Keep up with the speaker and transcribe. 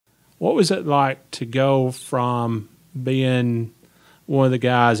What was it like to go from being one of the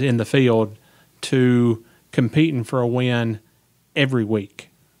guys in the field to competing for a win every week?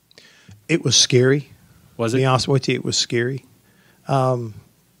 It was scary. Was it? To be honest with you, it was scary. I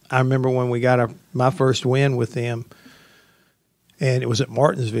remember when we got my first win with them, and it was at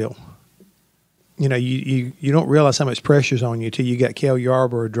Martinsville. You know, you don't realize how much pressure's on you till you got Cale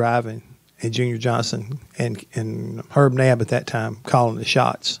Yarborough driving and Junior Johnson and Herb Nabb at that time calling the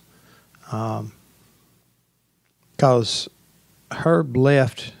shots. Because Herb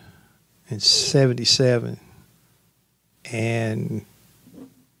left in 77, and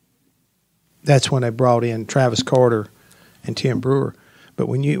that's when they brought in Travis Carter and Tim Brewer. But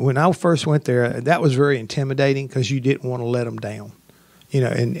when I first went there, that was very intimidating because you didn't want to let them down. You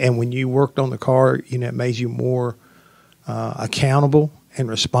know, and when you worked on the car, you know, it made you more accountable and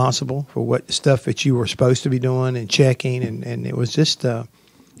responsible for what stuff that you were supposed to be doing and checking. And it was just a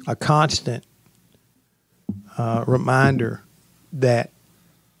constant reminder that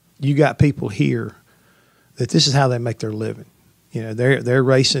you got people here that this is how they make their living. You know, they're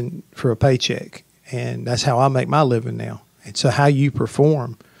racing for a paycheck, and that's how I make my living now. And so how you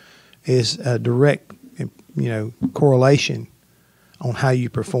perform is a direct, you know, correlation on how you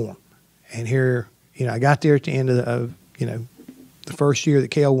perform. And here, you know, I got there at the end of you know, the first year that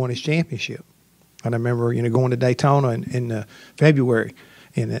Cale won his championship. And I remember, you know, going to Daytona in February,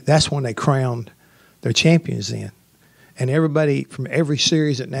 and that's when they crowned their champions then. And everybody from every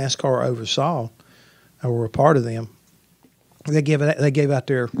series that NASCAR oversaw or were a part of them, they gave out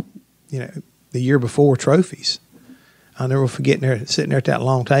their, you know, the year before trophies. I'll never forget sitting there at that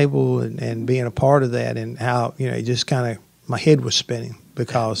long table and being a part of that, and how, you know, it just kind of, my head was spinning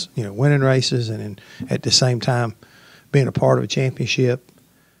because, you know, winning races and at the same time being a part of a championship,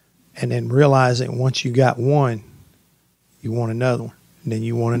 and then realizing once you got one, you want another one, and then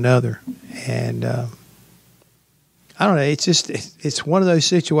you want another. And I don't know, it's one of those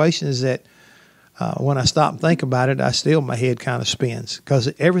situations that when I stop and think about it, my head kind of spins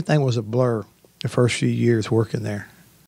because everything was a blur the first few years working there.